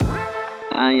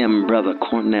I am Brother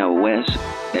Cornell West,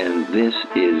 and this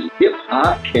is Hip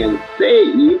Hop Can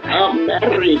Save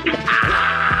America.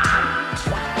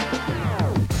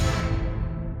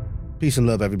 Peace and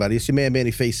love, everybody. It's your man,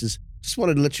 Manny Faces. Just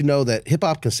wanted to let you know that Hip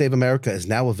Hop Can Save America is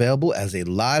now available as a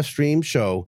live stream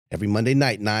show every Monday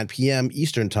night, 9 p.m.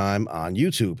 Eastern Time on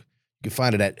YouTube. You can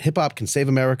find it at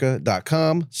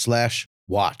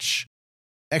hiphopcansaveamerica.com/watch.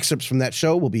 Excerpts from that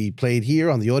show will be played here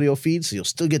on the audio feed, so you'll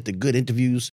still get the good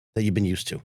interviews that you've been used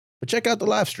to. But check out the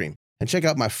live stream and check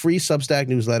out my free Substack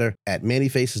newsletter at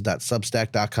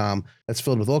mannyfaces.substack.com. That's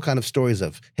filled with all kinds of stories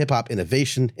of hip-hop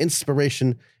innovation,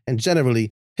 inspiration, and generally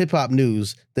hip-hop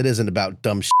news that isn't about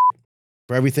dumb shit.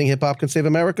 For everything Hip Hop Can Save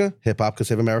America,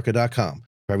 hiphopcansaveamerica.com.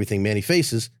 For everything Manny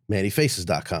Faces,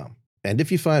 mannyfaces.com. And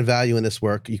if you find value in this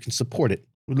work, you can support it.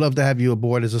 We'd love to have you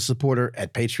aboard as a supporter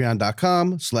at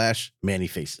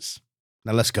patreon.com/mannyfaces.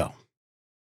 Now let's go.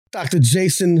 Dr.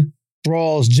 Jason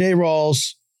Rawls, J.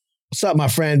 Rawls. What's up, my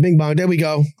friend? Bing bong. There we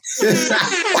go.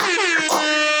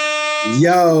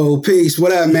 Yo, peace.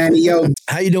 What up, man? Yo.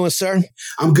 How you doing, sir?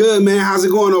 I'm good, man. How's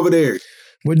it going over there?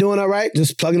 We're doing all right.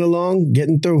 Just plugging along,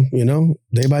 getting through,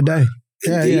 day by day.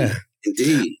 Indeed.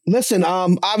 Indeed. Listen,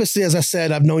 obviously, as I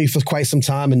said, I've known you for quite some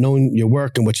time and known your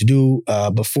work and what you do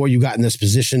before you got in this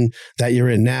position that you're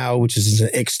in now, which is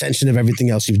an extension of everything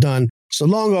else you've done. So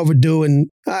long overdue. And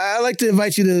I'd like to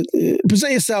invite you to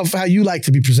present yourself how you like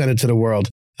to be presented to the world,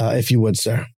 if you would,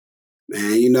 sir.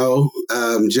 Man, J.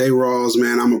 Rawls,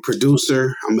 man, I'm a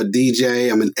producer. I'm a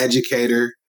DJ. I'm an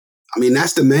educator. I mean,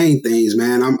 that's the main things,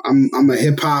 man. I'm a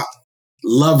hip hop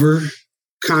lover,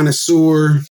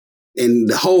 connoisseur, and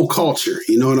the whole culture.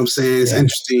 You know what I'm saying? It's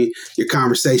interesting. Your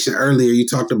conversation earlier, you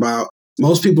talked about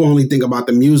most people only think about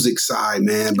the music side,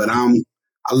 man, but I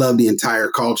love the entire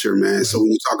culture, man. Right. So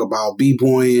when you talk about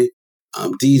b-boying,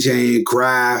 DJing,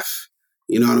 graph,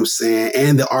 you know what I'm saying,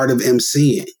 and the art of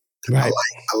MCing, right.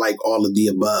 I like all of the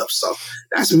above. So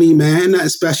that's me, man. Nothing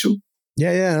special.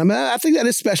 Yeah. I mean, I think that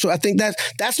is special. I think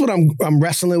that's what I'm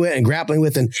wrestling with and grappling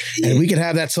with, and we could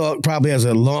have that talk probably as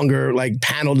a longer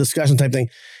panel discussion type thing.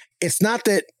 It's not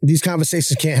that these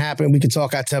conversations can't happen. We can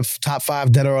talk our top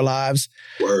 5 dead or alives.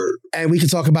 Word. And we can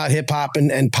talk about hip hop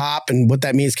and pop and what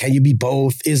that means. Can you be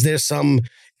both? Is there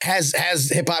has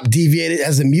hip hop deviated?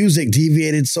 Has the music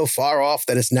deviated so far off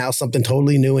that it's now something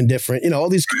totally new and different? All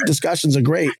these discussions are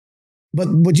great. But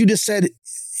what you just said,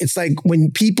 it's like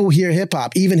when people hear hip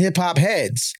hop, even hip hop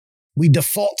heads, we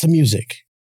default to music.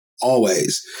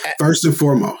 Always. First and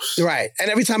foremost. Right. And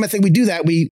every time I think we do that,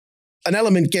 an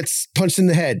element gets punched in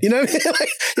the head. You know what I mean?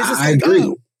 I agree.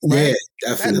 Right? Yeah,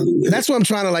 definitely. That's what I'm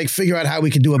trying to figure out how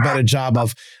we could do a better job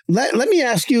of. Let me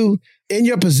ask you, in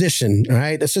your position, all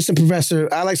right, assistant professor,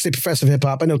 I like to say professor of hip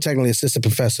hop. I know technically assistant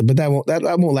professor, but that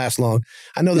won't last long.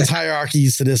 I know there's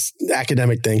hierarchies to this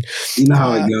academic thing. You know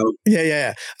how it goes.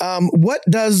 Yeah. What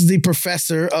does the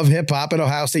professor of hip hop at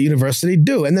Ohio State University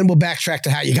do? And then we'll backtrack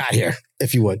to how you got here,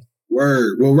 if you would.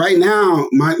 Word. Well, right now,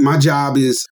 my job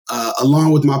is,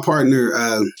 along with my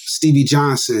partner, Stevie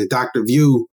Johnson, Dr.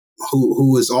 View,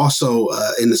 who is also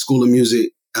in the School of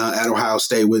Music at Ohio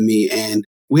State with me. And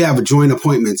we have joint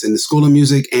appointments in the School of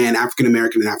Music and African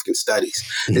American and African Studies.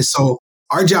 Mm-hmm. And so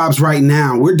our jobs right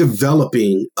now, we're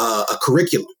developing a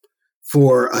curriculum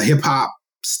for a hip hop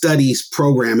studies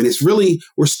program. And it's really,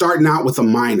 we're starting out with a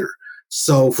minor.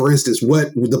 So for instance,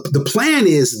 what the plan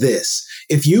is this: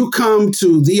 if you come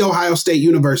to The Ohio State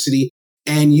University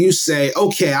and you say,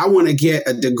 okay, I want to get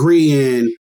a degree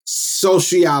in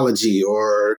sociology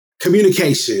or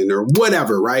communication or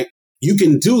whatever, right? You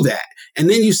can do that. And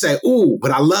then you say, ooh,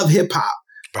 but I love hip hop.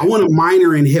 Right. I want to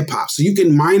minor in hip hop. So you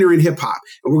can minor in hip hop,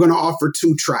 and we're going to offer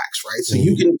 2 tracks, right? So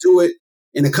you can do it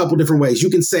in a couple different ways. You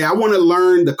can say, I want to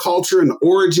learn the culture and the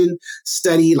origin,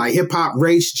 study like hip hop,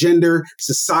 race, gender,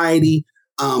 society,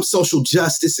 social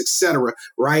justice, etc.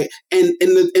 Right? And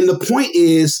the point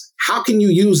is, how can you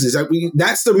use this?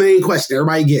 That's the main question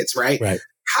everybody gets, right?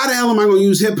 How the hell am I going to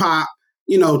use hip hop,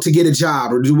 to get a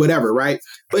job or do whatever, right?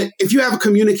 But if you have a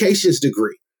communications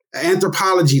degree, an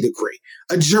anthropology degree,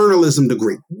 a journalism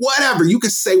degree, whatever, you can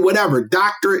say whatever,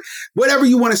 doctorate, whatever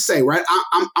you want to say, right?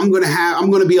 I'm going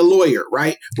to be a lawyer,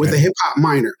 right? With a hip hop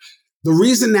minor. The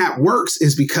reason that works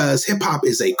is because hip hop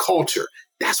is a culture.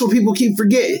 That's what people keep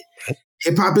forgetting.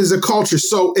 Hip hop is a culture.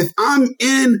 So if I'm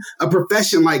in a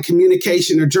profession like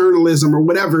communication or journalism or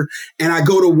whatever, and I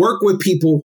go to work with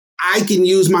people, I can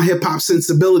use my hip hop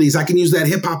sensibilities. I can use that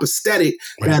hip hop aesthetic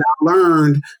that I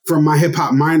learned from my hip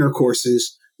hop minor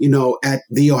courses, at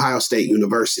The Ohio State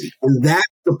University. And that's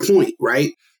the point,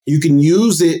 right? You can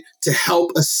use it to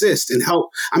help assist and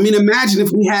help. I mean, imagine if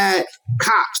we had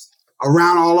cops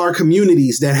around all our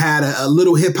communities that had a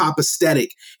little hip hop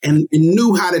aesthetic and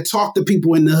knew how to talk to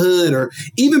people in the hood or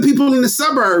even people in the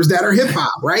suburbs that are hip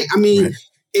hop, right? I mean, right.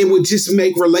 It would just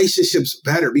make relationships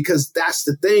better because that's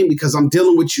the thing, because I'm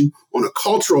dealing with you on a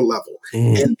cultural level.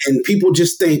 And people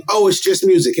just think, oh, it's just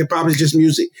music. Hip hop is just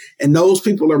music. And those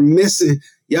people are missing,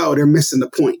 they're missing the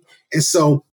point. And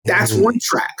so that's one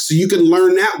track. So you can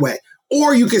learn that way.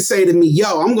 Or you could say to me,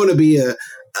 I'm going to be a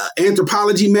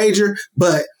anthropology major,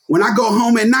 but when I go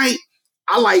home at night,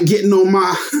 I like getting on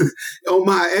my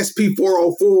SP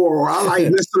 404, or I like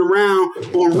messing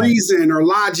around on Reason or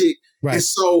Logic. Right. And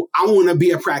so I want to be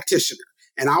a practitioner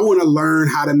and I want to learn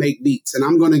how to make beats, and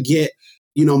I'm going to get,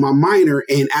 my minor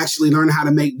and actually learn how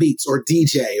to make beats or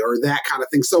DJ or that kind of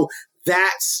thing. So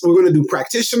we're going to do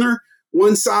practitioner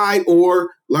one side or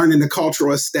learning the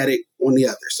cultural aesthetic on the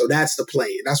other. So that's the plan.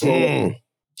 That's what we're doing.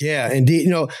 Yeah, indeed.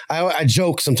 I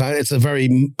joke sometimes. It's a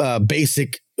very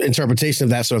basic interpretation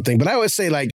of that sort of thing. But I always say,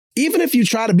 like, even if you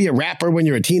try to be a rapper when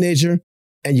you're a teenager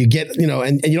and you get,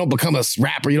 and you don't become a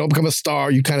rapper, you don't become a star,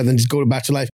 you kind of then just go about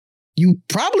your life, you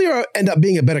probably end up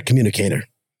being a better communicator.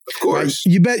 Of course.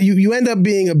 Right? You end up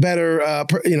being a better,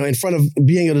 in front of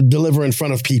being able to deliver in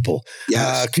front of people,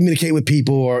 communicate with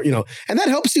people, or, and that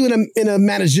helps you in a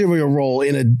managerial role,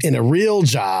 in a real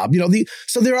job,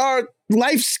 so there are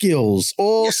life skills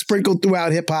all sprinkled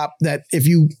throughout hip hop that if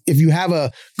you have a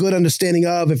good understanding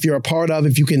of, if you're a part of,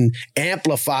 if you can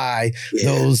amplify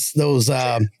those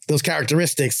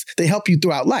characteristics, they help you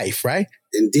throughout life, right?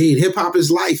 Indeed. Hip hop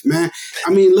is life, man.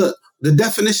 I mean, look, the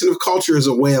definition of culture is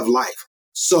a way of life.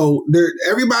 So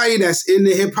everybody that's in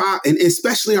the hip hop, and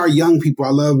especially our young people, I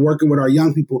love working with our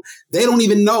young people. They don't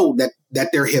even know that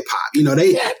they're hip hop.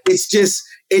 It's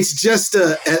just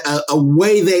a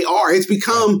way they are. It's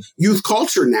become youth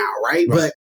culture now, right?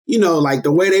 But like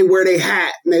the way they wear their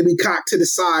hat, maybe cocked to the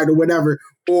side or whatever,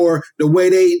 or the way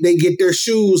they get their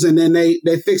shoes and then they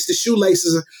fix the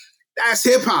shoelaces. That's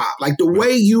hip hop. Like the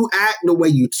way you act, the way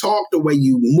you talk, the way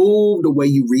you move, the way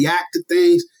you react to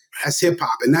things. That's hip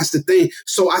hop. And that's the thing.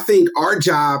 So I think our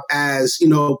job as,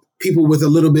 people with a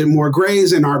little bit more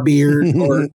grays in our beard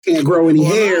or can't grow any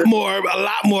hair. A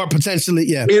lot more potentially.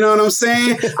 Yeah. You know what I'm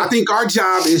saying? I think our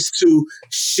job is to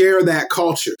share that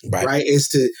culture, right? Is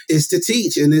to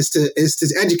teach and is to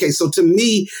educate. So to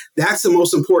me, that's the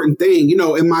most important thing.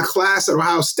 In my class at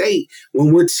Ohio State,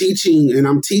 when we're teaching and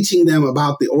I'm teaching them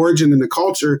about the origin and the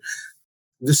culture,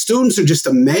 the students are just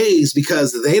amazed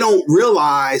because they don't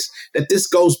realize that this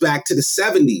goes back to the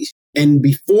 70s. And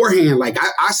beforehand, like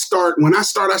I start in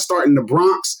the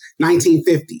Bronx,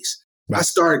 1950s. Right. I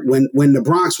start when the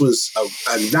Bronx was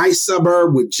a nice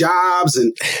suburb with jobs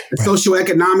and the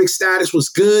socioeconomic status was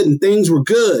good and things were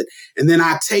good. And then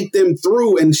I take them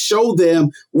through and show them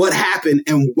what happened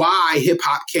and why hip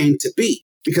hop came to be.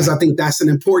 Because I think that's an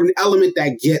important element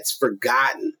that gets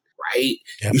forgotten. Right.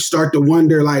 Yep. You start to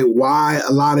wonder, like, why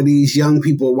a lot of these young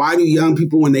people,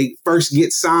 when they first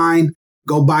get signed,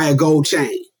 go buy a gold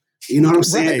chain? You know what I'm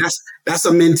saying? Right. That's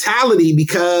a mentality,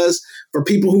 because for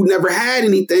people who never had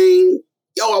anything,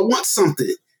 I want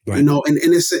something, and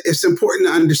it's important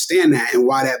to understand that and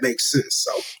why that makes sense.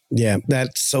 So, yeah,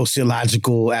 that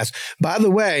sociological aspect. By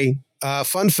the way,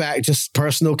 fun fact, just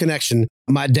personal connection.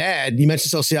 My dad, you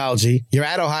mentioned sociology. You're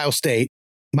at Ohio State.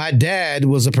 My dad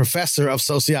was a professor of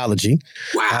sociology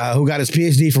who got his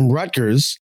PhD from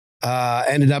Rutgers,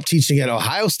 ended up teaching at the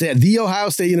Ohio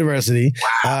State University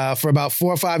for about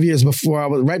 4 or 5 years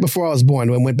right before I was born.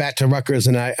 When I went back to Rutgers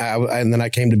and then I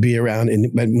came to be around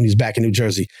when he was back in New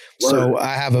Jersey. Word. So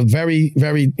I have a very,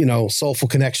 very, soulful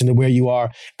connection to where you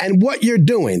are and what you're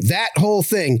doing, that whole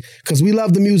thing, because we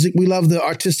love the music, we love the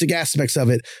artistic aspects of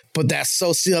it, but that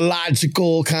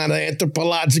sociological kind of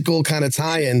anthropological kind of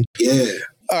tie-in. Yeah.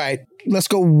 All right, let's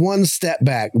go one step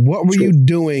back. What were you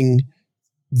doing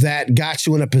that got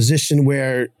you in a position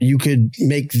where you could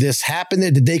make this happen?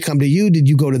 Did they come to you? Did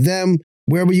you go to them?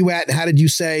 Where were you at? How did you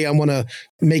say, I want to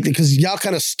make it? Because y'all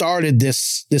kind of started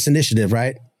this initiative,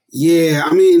 right? Yeah,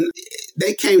 I mean,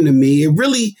 they came to me.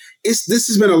 This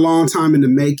has been a long time in the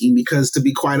making, because to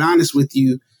be quite honest with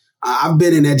you, I've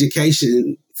been in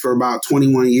education for about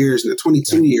 21 years now,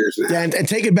 22 years now. Yeah, and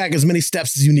take it back as many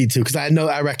steps as you need to, because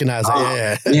I recognize it.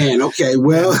 Yeah. Man, okay,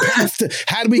 well.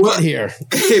 How did we get here?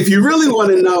 If you really want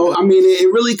to know, I mean,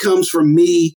 it really comes from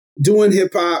me doing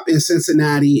hip hop in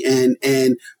Cincinnati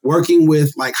and working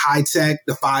with like High Tech,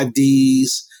 the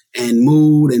 5Ds, and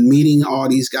Mood, and meeting all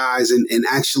these guys and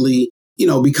actually,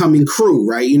 becoming crew,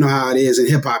 right? You know how it is in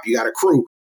hip hop, you got a crew.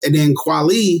 And then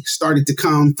Kweli started to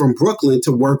come from Brooklyn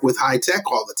to work with High Tech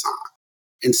all the time.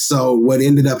 And so what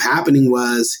ended up happening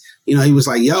was, he was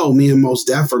like, yo, me and Mos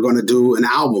Def are going to do an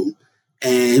album.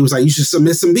 And he was like, you should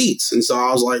submit some beats. And so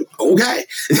I was like, okay.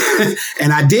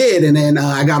 And I did. And then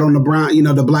I got on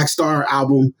the Black Star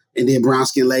album and did Brown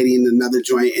Skin Lady and another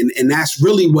joint. And that's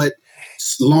really what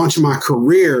launched my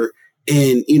career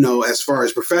in, as far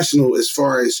as professional, as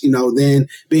far as, then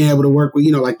being able to work with,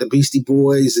 like the Beastie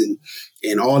Boys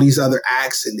and all these other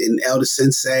acts and Elder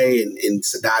Sensei and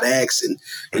Sadat X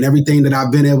and everything that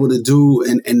I've been able to do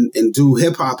and do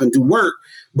hip hop and do work.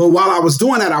 But while I was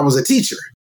doing that, I was a teacher.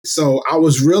 So I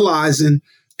was realizing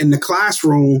in the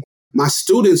classroom, my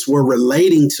students were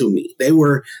relating to me. They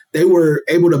were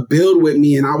able to build with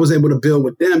me, and I was able to build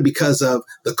with them because of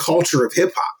the culture of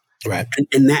hip hop. Right.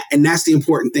 And that's the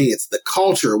important thing. It's the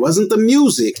culture. It wasn't the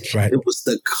music. Right. It was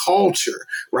the culture,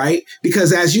 right?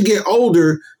 Because as you get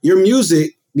older, your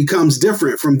music becomes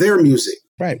different from their music.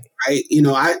 Right. Right.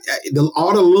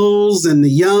 All the Lils and the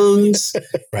Youngs,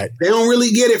 right. They don't really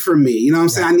get it from me. You know what I'm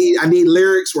saying? I need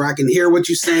lyrics where I can hear what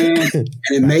you're saying and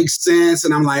it makes sense.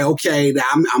 And I'm like, okay,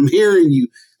 I'm hearing you.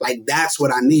 Like, that's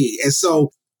what I need. And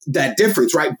so that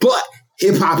difference, right? But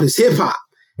hip hop is hip hop.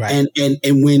 Right.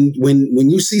 And when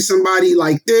you see somebody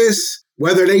like this,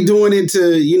 whether they doing it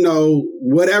to,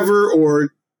 whatever, or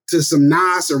to some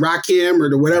Nas or Rakim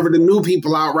or to whatever the new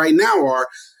people out right now are,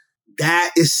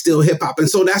 that is still hip hop. And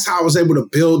so that's how I was able to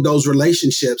build those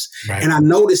relationships. Right. And I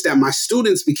noticed that my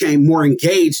students became more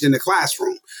engaged in the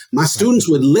classroom. My students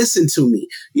would listen to me,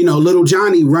 little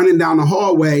Johnny running down the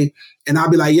hallway, and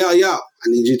I'd be like, yo, I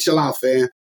need you to chill out, fam.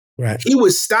 Right. He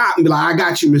would stop and be like, I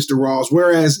got you, Mr. Rawls.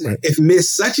 Whereas if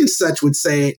Miss such and such would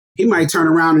say it, he might turn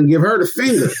around and give her the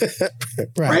finger,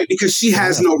 right? Because she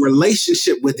has no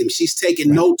relationship with him. She's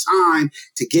taking no time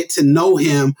to get to know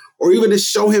him or even to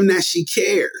show him that she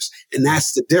cares. And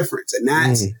that's the difference. And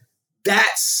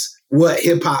that's what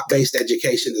hip hop based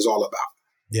education is all about.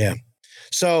 Yeah.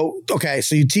 So, okay.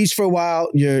 So you teach for a while,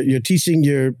 you're teaching,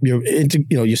 you're into,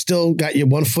 you still got your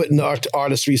one foot in the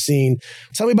artistry scene.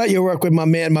 Tell me about your work with my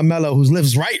man, my mellow, who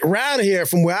lives right around here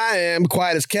from where I am,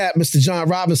 quiet as cat, Mr. John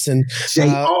Robinson.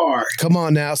 JR. Come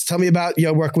on now. Tell me about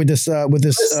your work with this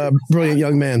brilliant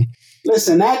young man.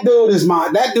 Listen, that dude is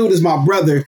my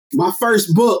brother. My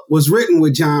first book was written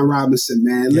with John Robinson,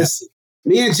 man. Listen.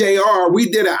 Me and JR, we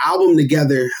did an album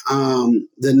together,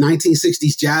 the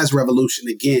 1960s Jazz Revolution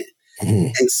again.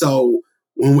 Mm-hmm. And so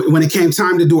when it came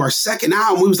time to do our second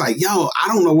album, we was like, yo, I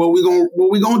don't know what we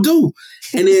gonna do.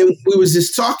 And then we was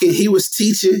just talking. He was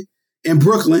teaching in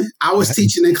Brooklyn. I was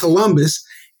teaching in Columbus.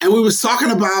 And we was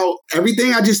talking about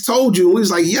everything I just told you. And we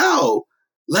was like, yo,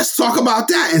 let's talk about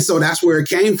that. And so that's where it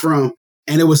came from.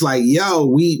 And it was like, yo,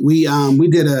 we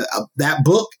did that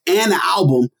book and the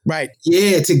album. Right.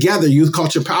 Yeah, together, Youth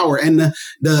Culture Power. And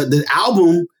the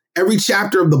album, every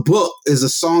chapter of the book is a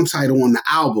song title on the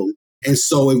album. And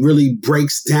so it really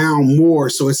breaks down more.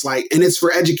 So it's like, and it's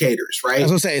for educators, right? I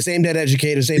was going to say, it's aimed at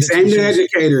educators. It's aimed at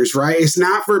educators, right? It's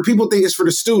not for, people think it's for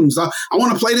the students. I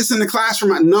want to play this in the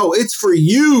classroom. No, it's for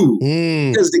you.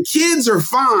 Because the kids are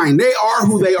fine. They are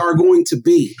who they are going to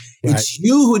be. Right. It's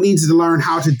you who needs to learn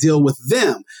how to deal with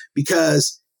them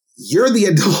because you're the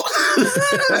adult.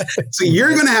 So you're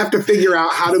going to have to figure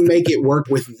out how to make it work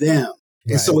with them.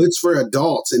 And so it's for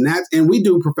adults and we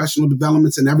do professional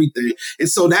developments and everything. And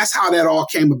so that's how that all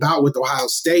came about with Ohio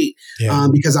State,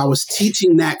 because I was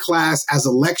teaching that class as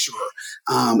a lecturer.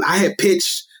 I had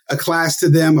pitched a class to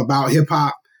them about hip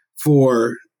hop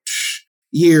for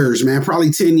years, man, probably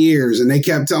 10 years. And they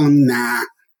kept telling me,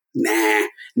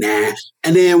 nah.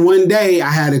 And then one day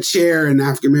I had a chair in the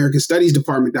African American Studies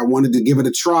department that wanted to give it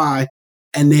a try.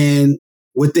 And then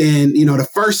within, the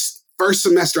first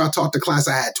semester I taught the class,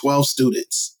 I had 12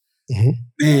 students. Mm-hmm.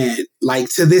 Man, like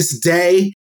to this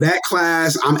day, that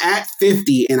class, I'm at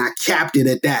 50 and I capped it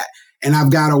at that. And I've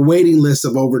got a waiting list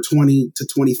of over 20 to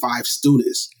 25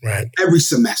 students every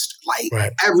semester.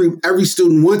 Like every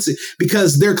student wants it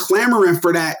because they're clamoring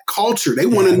for that culture. They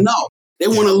want to know. They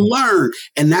want to learn.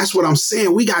 And that's what I'm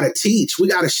saying. We got to teach. We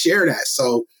got to share that.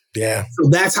 So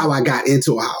that's how I got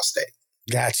into Ohio State.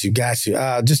 Got you.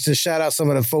 Just to shout out some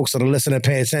of the folks that are listening,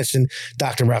 paying attention.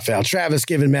 Dr. Raphael Travis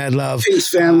giving mad love. Peace,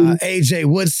 family. AJ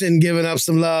Woodson giving up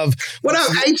some love. What up,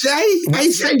 AJ?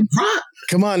 AJ Rock.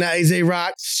 Come on now, AJ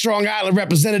Rock. Strong Island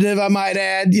representative, I might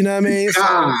add. You know what I mean?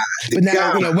 But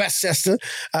now, Westchester.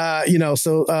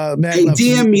 So mad hey, love.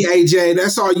 DM me, AJ.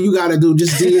 That's all you got to do.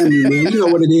 Just DM me, man. You know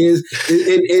what it is.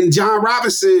 And John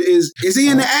Robinson is he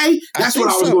in the A? That's what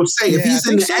I was going to say. If he's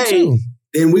in the A,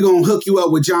 then we're gonna hook you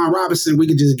up with John Robinson. We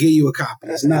can just give you a copy.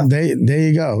 It's nothing. There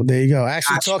you go.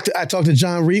 Actually, I talked to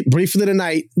John briefly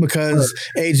tonight because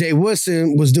AJ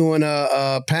Woodson was doing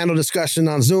a panel discussion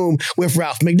on Zoom with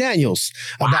Ralph McDaniels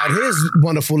about his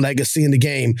wonderful legacy in the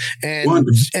game, and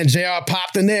JR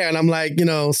popped in there, and I'm like,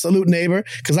 salute neighbor,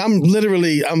 because I'm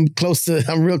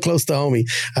real close to homie.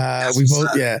 We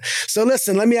both, yeah. So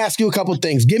listen, let me ask you a couple of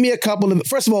things. Give me a couple of.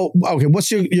 First of all, okay,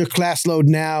 what's your class load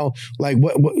now? Like,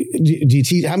 what do you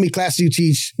teach? How many classes do you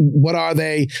teach? What are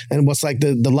they? And what's like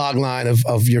the log line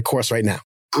of your course right now?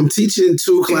 I'm teaching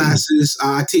 2 classes.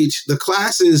 I teach the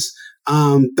classes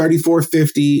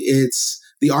 3450. It's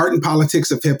the art and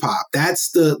politics of hip hop.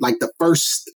 That's the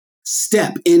first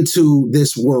step into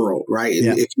this world, right?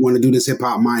 Yeah. If you want to do this hip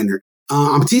hop minor.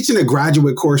 I'm teaching a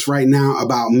graduate course right now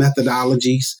about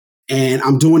methodologies, and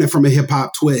I'm doing it from a hip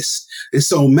hop twist. And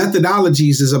so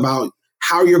methodologies is about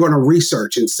how you're going to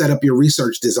research and set up your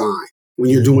research design when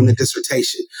you're doing the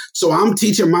dissertation. So I'm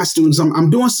teaching my students, I'm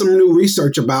doing some new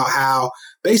research about how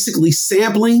basically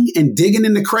sampling and digging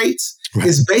in the crates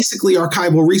is basically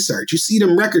archival research. You see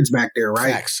them records back there,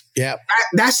 right? Facts. Yeah.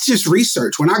 That's just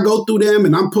research. When I go through them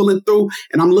and I'm pulling through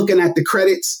and I'm looking at the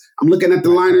credits, I'm looking at the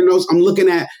liner notes, I'm looking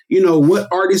at, what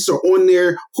artists are on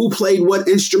there, who played what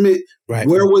instrument,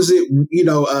 where was it,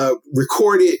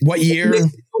 recorded, what year,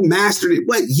 who mastered it,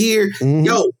 what year.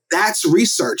 That's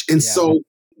research. And so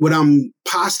what I'm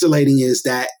postulating is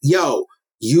that,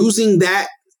 using that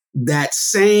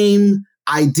same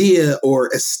idea or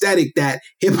aesthetic that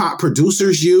hip hop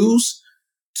producers use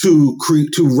to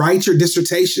write your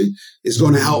dissertation is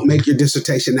going to help make your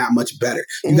dissertation that much better.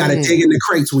 You got to dig in the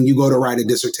crates when you go to write a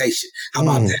dissertation. How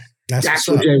about that? That's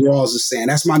what Jay Rawls is saying.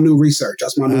 That's my new research.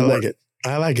 That's my new work.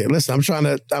 I like it. Listen,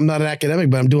 I'm not an academic,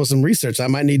 but I'm doing some research. I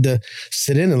might need to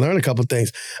sit in and learn a couple of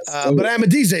things. But I'm a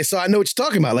DJ, so I know what you're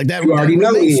talking about. Like that,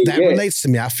 relates to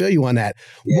me. I feel you on that.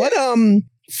 Yeah. What,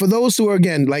 for those who are,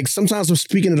 again, like sometimes we're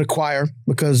speaking to the choir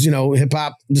because, hip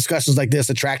hop discussions like this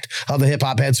attract other hip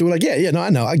hop heads who are like, I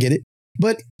know, I get it.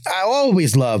 But I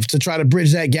always love to try to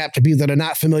bridge that gap to people that are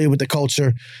not familiar with the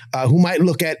culture, who might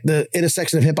look at the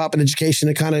intersection of hip hop and education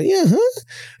and kind of,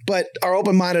 but are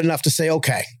open-minded enough to say,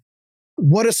 okay,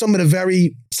 what are some of the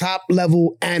very top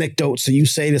level anecdotes that you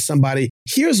say to somebody,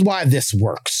 here's why this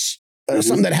works?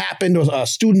 Something that happened, or a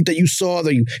student that you saw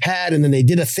that you had and then they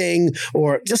did a thing,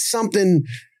 or just something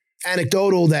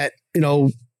anecdotal that,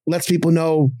 lets people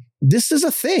know this is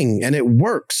a thing and it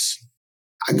works.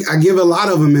 I give a lot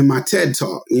of them in my TED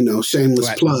talk,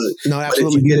 shameless plug. No, absolutely.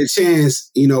 But if you get a chance,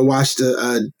 watch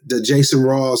the Jason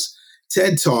Rawls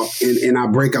TED talk and I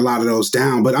break a lot of those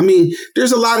down. But I mean,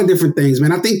 there's a lot of different things,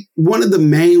 man. I think one of the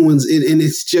main ones, and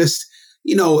it's just,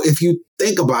 if you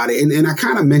think about it, and I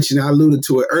kind of mentioned, I alluded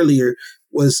to it earlier,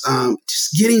 was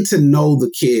just getting to know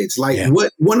the kids.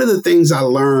 One of the things I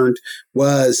learned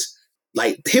was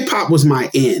hip hop was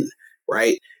my in,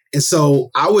 right? And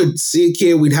so I would see a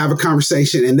kid, we'd have a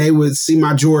conversation, and they would see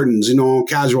my Jordans, on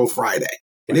Casual Friday.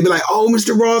 And they'd be like, oh,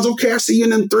 Mr. Rawls, okay, I see you in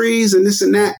them threes and this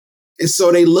and that. And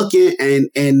so they looking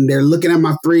and they're looking at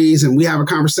my threes, and we have a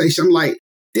conversation. I'm like,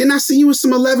 didn't I see you with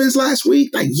some 11s last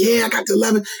week? Like, yeah, I got the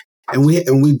 11. And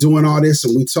we doing all this,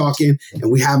 and we talking,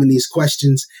 and we having these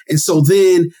questions. And so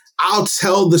then I'll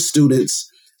tell the students,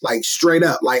 straight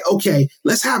up, okay,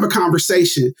 let's have a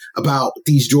conversation about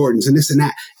these Jordans and this and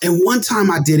that. And one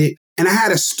time I did it, and I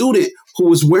had a student who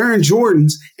was wearing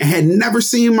Jordans and had never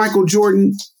seen Michael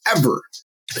Jordan ever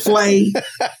play,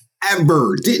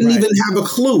 ever. Didn't even have a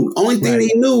clue. Only thing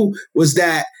he knew was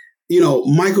that,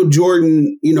 Michael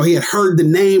Jordan, he had heard the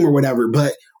name or whatever,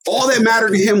 but all that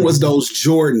mattered to him was those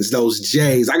Jordans, those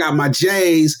J's. I got my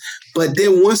J's. But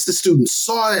then once the students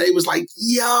saw it, it was like,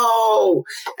 yo.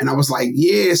 And I was like,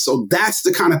 yeah. So that's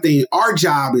the kind of thing our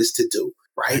job is to do,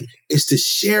 right? Is to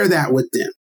share that with them,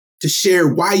 to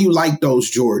share why you like those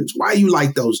Jordans, why you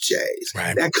like those J's,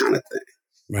 that kind of thing.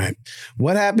 Right.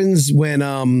 What happens when,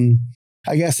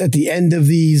 I guess at the end of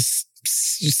these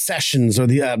sessions or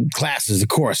the classes, of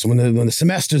course, when the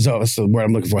semester's over, so where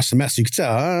I'm looking for a semester, you can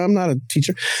tell I'm not a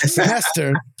teacher.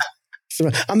 Semester.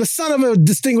 I'm the son of a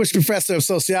distinguished professor of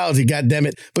sociology,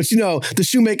 goddammit. But the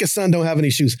shoemaker's son don't have any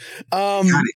shoes. Got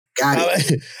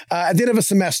it. At the end of a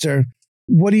semester,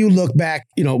 what do you look back,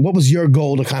 what was your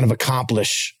goal to kind of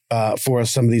accomplish for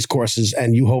some of these courses?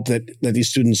 And you hope that these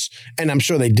students, and I'm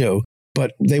sure they do,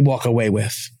 but they walk away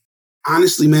with?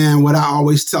 Honestly, man, what I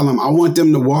always tell them, I want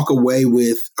them to walk away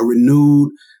with a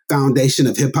renewed foundation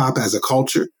of hip hop as a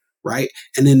culture, right?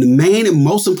 And then the main and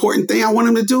most important thing I want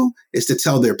them to do is to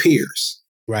tell their peers.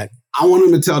 Right. I want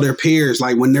them to tell their peers,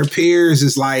 when their peers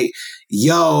is like,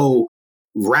 yo,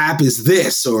 rap is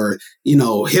this, or,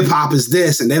 hip hop is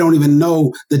this, and they don't even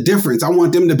know the difference. I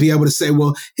want them to be able to say,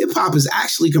 well, hip hop is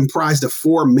actually comprised of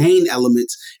 4 main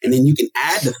elements, and then you can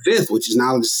add the 5th, which is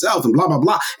knowledge itself, and blah, blah,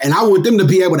 blah. And I want them to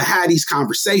be able to have these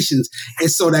conversations, and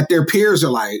so that their peers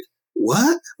are like,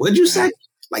 what? What'd you say?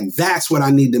 Like, that's what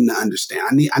I need them to understand.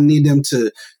 I need them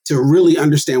to really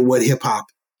understand what hip hop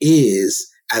is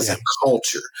as a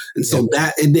culture. And so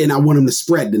and then I want them to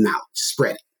spread the knowledge,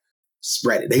 spread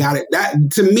it. They got it. That,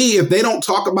 to me, if they don't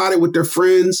talk about it with their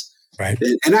friends, right.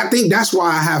 And I think that's why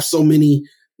I have so many,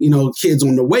 kids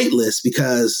on the wait list,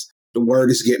 because the word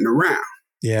is getting around.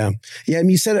 Yeah. Yeah. I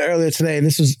mean, you said it earlier today, and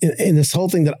this was in this whole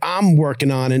thing that I'm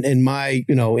working on in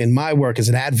my work as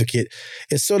an advocate.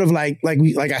 It's sort of like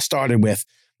I started with,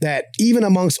 that even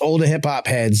amongst older hip hop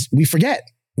heads, we forget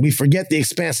the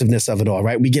expansiveness of it all,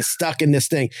 right? We get stuck in this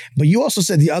thing. But you also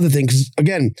said the other thing, because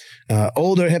again,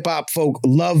 older hip hop folk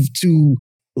love to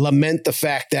lament the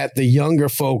fact that the younger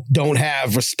folk don't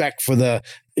have respect for the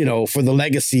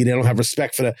legacy. They don't have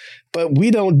respect but we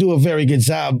don't do a very good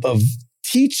job of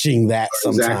teaching that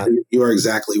sometimes. You're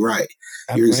exactly right.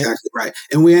 You're exactly right.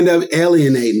 And we end up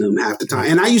alienating them half the time.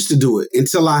 And I used to do it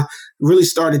until I really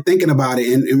started thinking about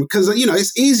it. And because,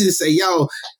 it's easy to say, yo,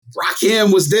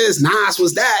 Rakim was this, Nas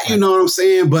was that, you know what I'm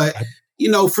saying? But,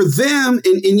 for them,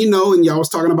 and y'all was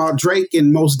talking about Drake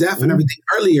and Mos Def and everything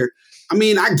earlier. I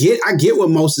mean, I get what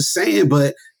Mos is saying,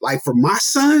 but like for my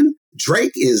son,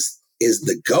 Drake is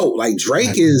the GOAT. Like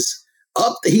Drake is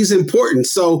up, he's important.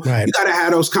 So you got to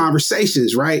have those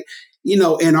conversations, right?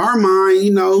 In our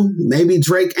mind, maybe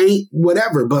Drake ain't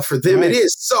whatever, but for them it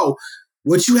is. So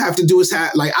what you have to do is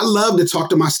I love to talk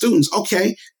to my students.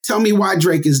 Okay, tell me why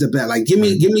Drake is the best. Like, give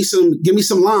me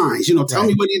some lines. Tell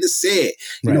me what he just said.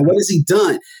 What has he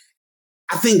done?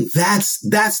 I think that's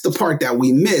the part that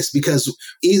we miss, because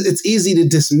it's easy to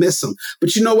dismiss them.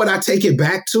 But you know what? I take it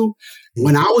back to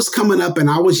when I was coming up and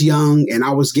I was young and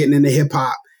I was getting into hip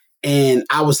hop. And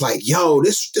I was like, yo,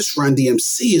 this Run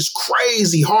DMC is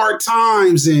crazy, hard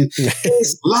times, and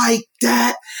it's like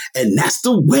that. And that's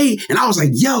the way. And I was like,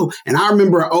 yo. And I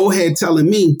remember an old head telling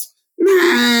me,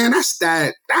 man,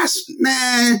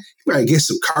 man, you better get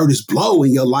some Curtis Blow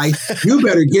in your life. You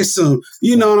better get some,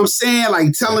 you know what I'm saying?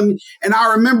 Like telling me. And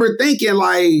I remember thinking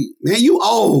like, man, you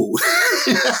old.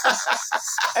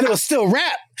 And it was still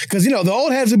rap. Because, the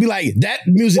old heads would be like, that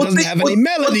music doesn't have any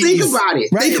melodies. Think about it.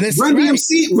 Right? Run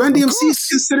DMC is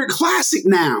considered classic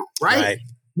now, right?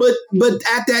 But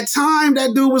at that time,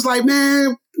 that dude was like,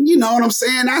 man, you know what I'm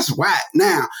saying? That's whack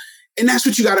now. And that's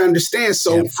what you got to understand.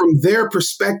 So from their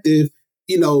perspective,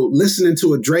 listening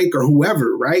to a Drake or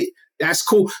whoever, right? That's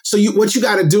cool. So what you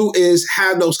got to do is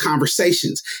have those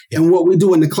conversations. And what we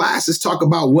do in the class is talk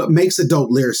about what makes a dope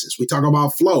lyricist. We talk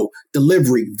about flow,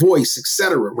 delivery, voice,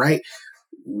 etc. Right?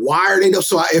 Why are they?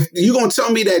 So if you're going to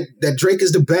tell me that Drake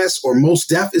is the best or Mos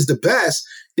Def is the best,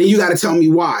 then you got to tell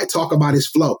me why. Talk about his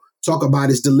flow. Talk about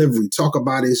his delivery. Talk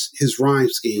about his rhyme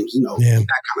schemes, that kind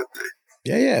of thing.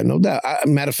 Yeah, no doubt.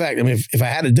 Matter of fact, I mean, if I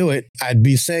had to do it, I'd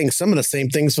be saying some of the same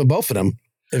things for both of them.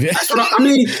 That's what I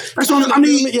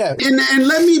mean. Yeah. And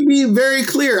let me be very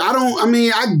clear.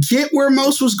 I get where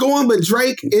Mos was going, but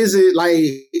Drake isn't like,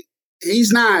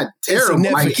 he's not terrible.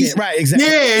 Like, right, exactly.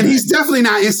 Yeah, and he's definitely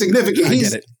not insignificant. I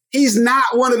get it. He's not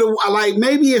one of the, like,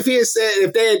 maybe if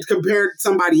they had compared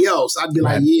somebody else, I'd be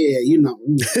like, yeah,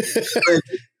 but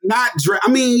not Drake.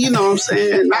 I mean, you know what I'm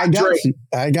saying? Not Drake.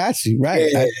 I got you. Right.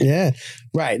 Yeah.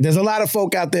 Right. There's a lot of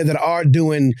folk out there that are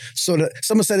doing sort of,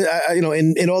 someone said,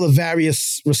 in all the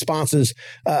various responses,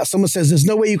 someone says, there's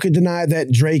no way you could deny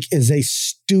that Drake is a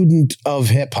student of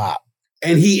hip hop.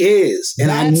 And he is.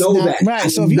 And I know that. Right.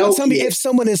 So if you tell me if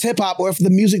someone is hip hop or if the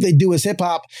music they do is hip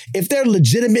hop, if they're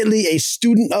legitimately a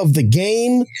student of the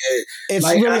game, it's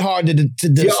like, really hard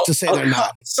to say they're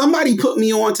not. Somebody put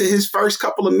me on to his first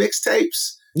couple of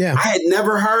mixtapes. Yeah. I had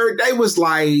never heard. I was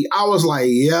like,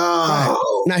 yo. Right.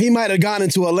 Now he might have gone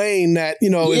into a lane that,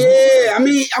 Yeah.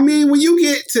 I mean, when you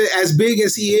get to as big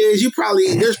as he is,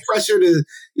 there's pressure to,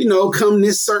 come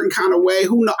this certain kind of way.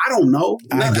 Who know? I don't know.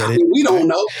 I get it. We don't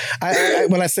know.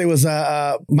 What I say was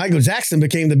Michael Jackson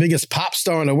became the biggest pop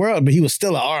star in the world, but he was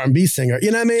still an R&B singer.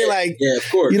 You know what I mean? Like, yeah, of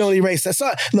course. You don't erase that.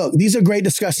 So look, these are great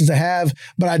discussions to have,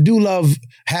 but I do love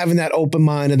having that open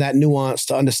mind and that nuance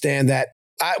to understand that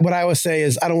what I always say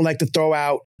is I don't like to throw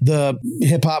out the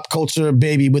hip hop culture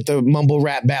baby with the mumble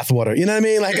rap bathwater. You know what I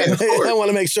mean? Like I want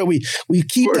to make sure we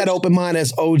keep that open mind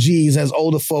as OGs, as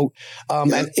older folk,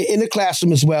 and in the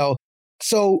classroom as well.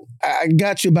 So I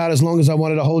got you about as long as I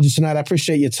wanted to hold you tonight. I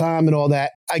appreciate your time and all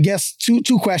that. I guess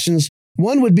two questions.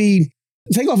 One would be,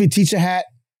 take off your teacher hat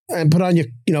and put on your,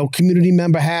 community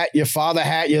member hat, your father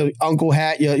hat, your uncle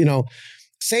hat,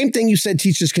 same thing you said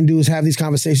teachers can do is have these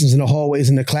conversations in the hallways,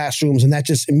 in the classrooms, and that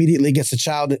just immediately gets a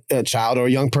child or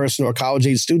a young person or a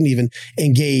college-age student even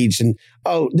engaged. And,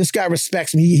 oh, this guy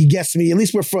respects me. He gets me. At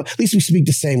least we speak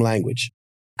the same language.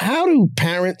 How do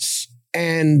parents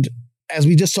and, as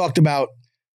we just talked about,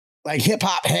 like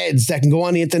hip-hop heads that can go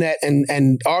on the internet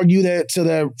and argue till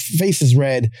their face is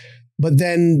red, but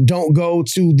then don't go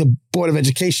to the Board of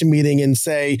Education meeting and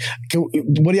say,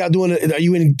 what are y'all doing? Are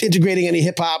you integrating any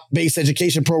hip-hop based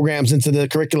education programs into the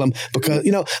curriculum? Because,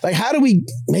 how do we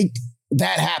make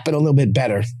that happen a little bit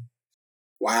better?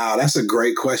 Wow, that's a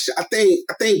great question. I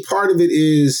think part of it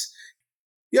is,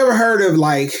 you ever heard of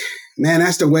man,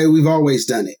 that's the way we've always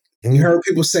done it. Mm-hmm. You heard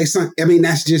people say something. I mean,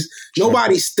 that's just,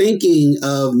 nobody's thinking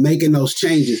of making those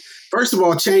changes. First of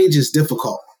all, change is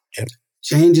difficult. Yep.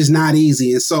 Change is not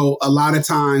easy. And so a lot of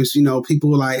times,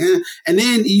 people are like, and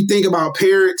then you think about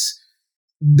parents,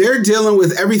 they're dealing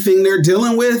with everything they're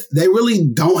dealing with. They really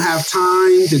don't have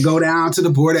time to go down to the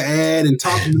Board of Ed and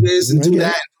talk to this and do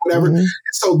that, and whatever. Mm-hmm.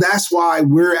 So that's why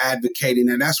we're advocating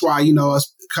that. That's why,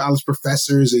 us college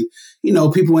professors and,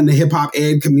 people in the hip hop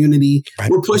ed community,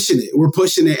 we're pushing it. We're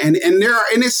pushing it. And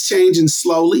it's changing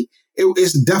slowly.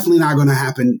 It's definitely not going to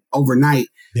happen overnight.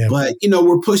 Yeah. But,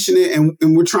 we're pushing it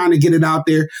and we're trying to get it out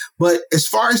there. But as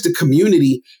far as the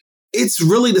community, it's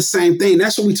really the same thing.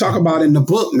 That's what we talk about in the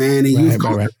book, man, and Youth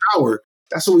Culture Power.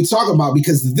 That's what we talk about,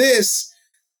 because this,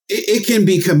 it can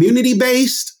be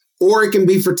community-based or it can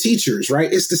be for teachers,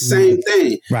 right? It's the same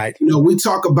thing. Right. We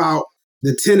talk about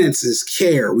the tenets is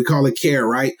care. We call it care,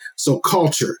 right? So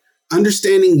culture,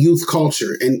 understanding youth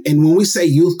culture. And when we say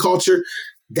youth culture,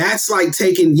 that's like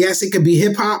taking, yes, it could be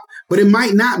hip hop, but it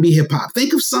might not be hip hop.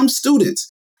 Think of some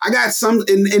students. I got some,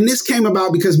 and this came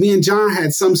about because me and John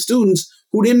had some students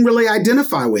who didn't really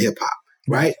identify with hip hop,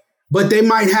 right? But they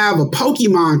might have a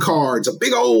Pokemon cards, a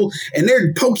big old, and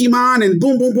they're Pokemon and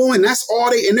boom, boom, boom. And that's all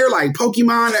and they're like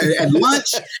Pokemon at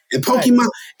lunch and Pokemon. Right.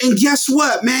 And guess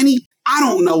what, Manny? I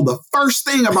don't know the first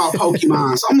thing about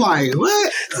Pokemon. So I'm like,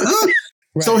 what?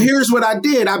 Right. So here's what I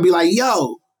did. I'd be like,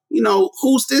 yo,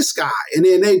 who's this guy? And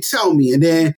then they tell me. And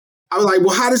then I was like,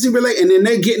 well, how does he relate? And then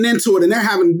they're getting into it and they're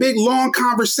having big, long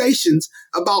conversations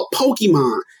about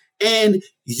Pokemon. And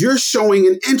you're showing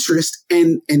an interest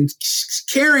and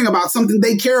caring about something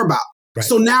they care about. Right.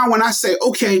 So now when I say,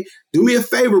 okay, do me a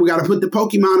favor, we got to put the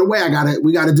Pokemon away.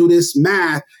 We got to do this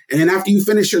math. And then after you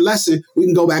finish your lesson, we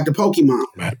can go back to Pokemon.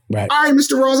 Right. All right,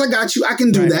 Mr. Rawls, I got you. I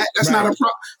can do that. That's not a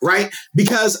problem. Right.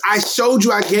 Because I showed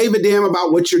you, I gave a damn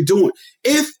about what you're doing.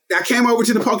 If I came over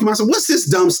to the Pokemon and said, what's this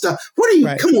dumb stuff? What are you?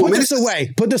 Come on, put man. This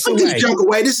away. Put this away. Put this junk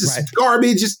away. This is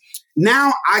garbage.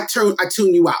 Now I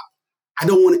tune you out. I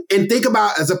don't want to. And think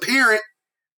about, as a parent,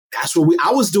 that's what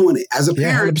I was doing it. As a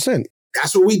parent, 100%.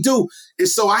 That's what we do. And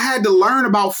so I had to learn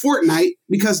about Fortnite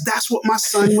because that's what my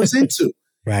son was into.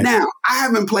 Right. Now, I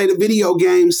haven't played a video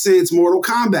game since Mortal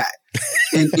Kombat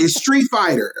and Street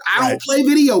Fighter. I don't play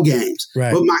video games,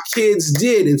 but my kids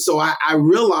did. And so I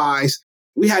realized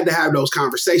we had to have those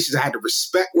conversations. I had to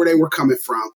respect where they were coming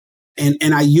from.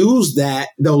 And I used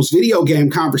those video game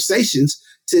conversations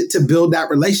to build that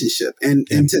relationship. And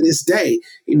to this day,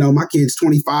 my kids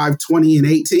 25, 20, and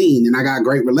 18, and I got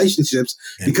great relationships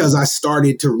because I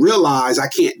started to realize I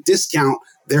can't discount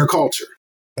their culture.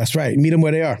 That's right. Meet them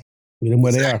where they are.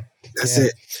 That's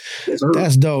it.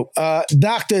 That's dope.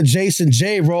 Dr. Jason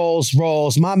J.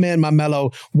 Rawls, my man, my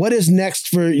mellow. What is next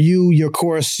for you, your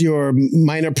course, your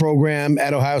minor program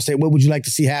at Ohio State? What would you like to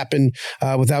see happen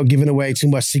without giving away too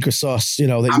much secret sauce? We're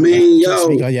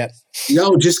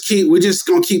just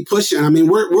gonna keep pushing. I mean,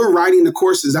 we're writing the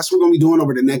courses. That's what we're gonna be doing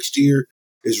over the next year.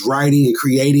 Is writing and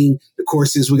creating the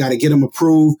courses. We got to get them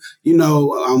approved.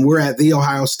 We're at The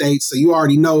Ohio State, so you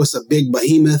already know it's a big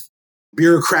behemoth.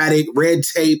 Bureaucratic, red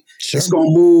tape. Sure. It's going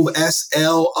to move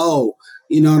SLO.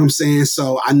 You know what I'm saying?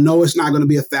 So I know it's not going to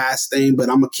be a fast thing, but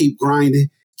I'm going to keep grinding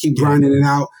it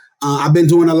out. I've been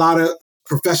doing a lot of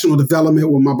professional development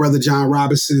with my brother, John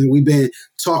Robinson. We've been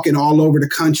talking all over the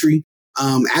country,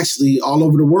 actually all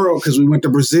over the world, because we went to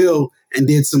Brazil and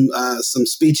did some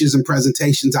speeches and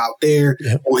presentations out there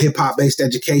on hip hop based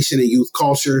education and youth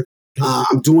culture.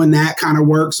 I'm doing that kind of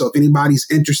work. So if anybody's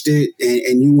interested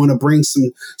and you want to bring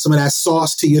some of that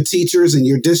sauce to your teachers in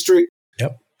your district,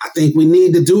 I think we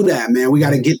need to do that, man. We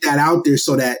got to get that out there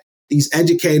so that these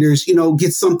educators,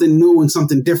 get something new and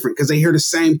something different, because they hear the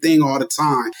same thing all the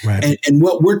time. Right. And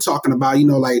what we're talking about,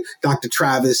 like Dr.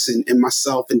 Travis and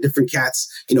myself and different cats,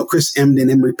 Chris Emden,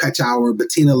 Emery Petchower,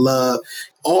 Bettina Love,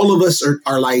 all of us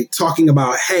are like talking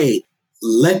about, hey,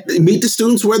 meet the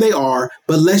students where they are,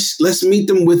 but let's meet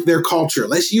them with their culture.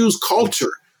 Let's use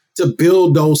culture to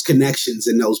build those connections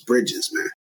and those bridges, man.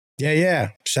 Yeah.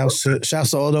 Shouts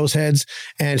to all those heads,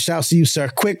 and shouts to you,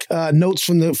 sir. Quick notes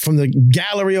from the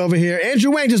gallery over here. Andrew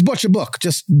Wayne just bought your book,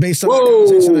 just based on our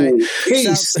conversation tonight.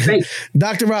 Peace.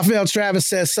 Dr. Raphael Travis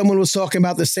says someone was talking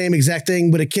about the same exact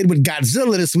thing with a kid with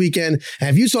Godzilla this weekend.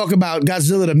 And if you talk about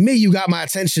Godzilla to me, you got my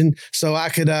attention, so I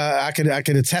could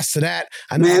attest to that.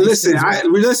 Man, listen,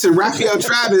 Raphael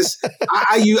Travis,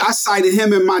 I cited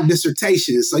him in my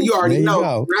dissertation, so you already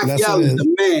know Raphael is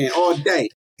the man all day.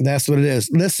 That's what it is.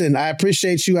 Listen, I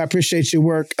appreciate you. I appreciate your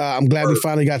work. I'm glad we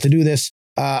finally got to do this.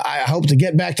 I hope to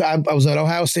get back to, I was at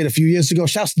Ohio State a few years ago.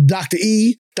 Shouts to Dr.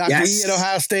 E. Dr. E at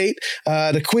Ohio State,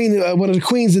 the queen, one of the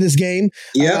queens of this game.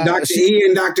 Yeah, Dr. E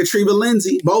and Dr. Treva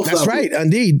Lindsay, both of them. That's right,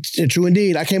 indeed, true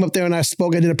indeed. I came up there and I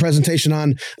did a presentation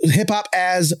on hip hop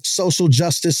as social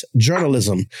justice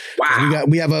journalism. Wow.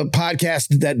 We have a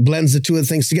podcast that blends the two of the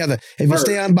things together. If you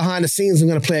stay on behind the scenes, I'm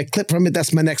going to play a clip from it.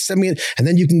 That's my next segment, and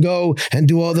then you can go and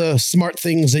do all the smart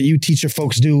things that you teacher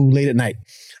folks do late at night.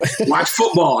 Watch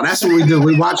football. That's what we do.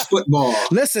 We watch football.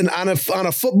 Listen, on a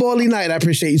football-y night, I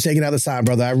appreciate you taking out the time,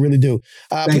 brother. I really do.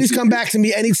 Please come back to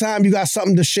me anytime you got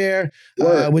something to share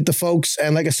with the folks.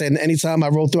 And like I said, anytime I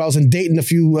roll through, I was in Dayton a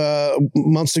few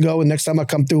months ago, and next time I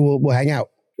come through, we'll hang out.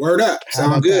 Word up.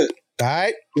 Sound good. That? All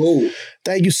right. Cool.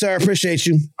 Thank you, sir. Appreciate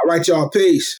you. All right, y'all.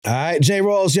 Peace. All right. Jay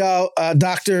Rawls, y'all.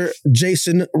 Dr.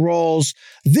 Jason Rawls,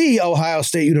 the Ohio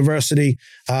State University,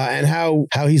 and how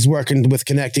he's working with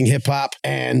connecting hip hop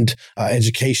and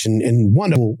education in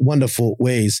wonderful, wonderful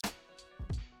ways.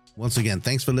 Once again,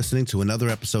 thanks for listening to another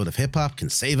episode of Hip Hop Can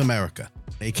Save America,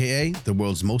 aka the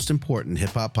world's most important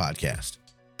hip hop podcast.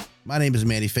 My name is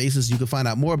Manny Faces. You can find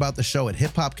out more about the show at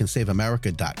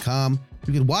hiphopcansaveamerica.com.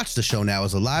 You can watch the show now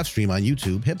as a live stream on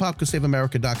YouTube,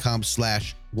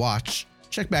 hiphopcansaveamerica.com/watch.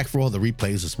 Check back for all the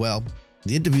replays as well.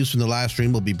 The interviews from the live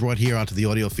stream will be brought here onto the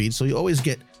audio feed, so you always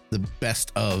get the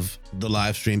best of the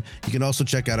live stream. You can also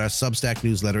check out our Substack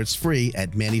newsletter. It's free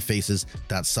at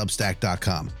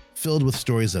mannyfaces.substack.com, filled with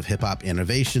stories of hip-hop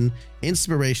innovation,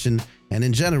 inspiration, and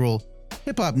in general,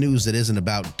 hip-hop news that isn't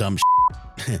about dumb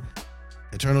shit.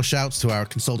 Eternal shouts to our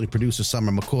consulting producer,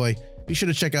 Summer McCoy. Be sure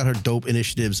to check out her dope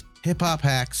initiatives, Hip Hop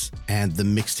Hacks, and the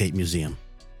Mixtape Museum.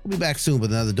 We'll be back soon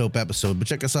with another dope episode, but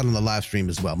check us out on the live stream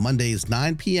as well. Mondays,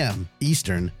 9 p.m.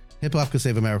 Eastern,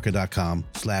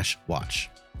 hiphopcansaveamerica.com/watch.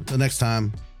 Until next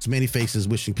time, it's Manny Faces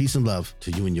wishing peace and love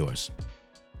to you and yours.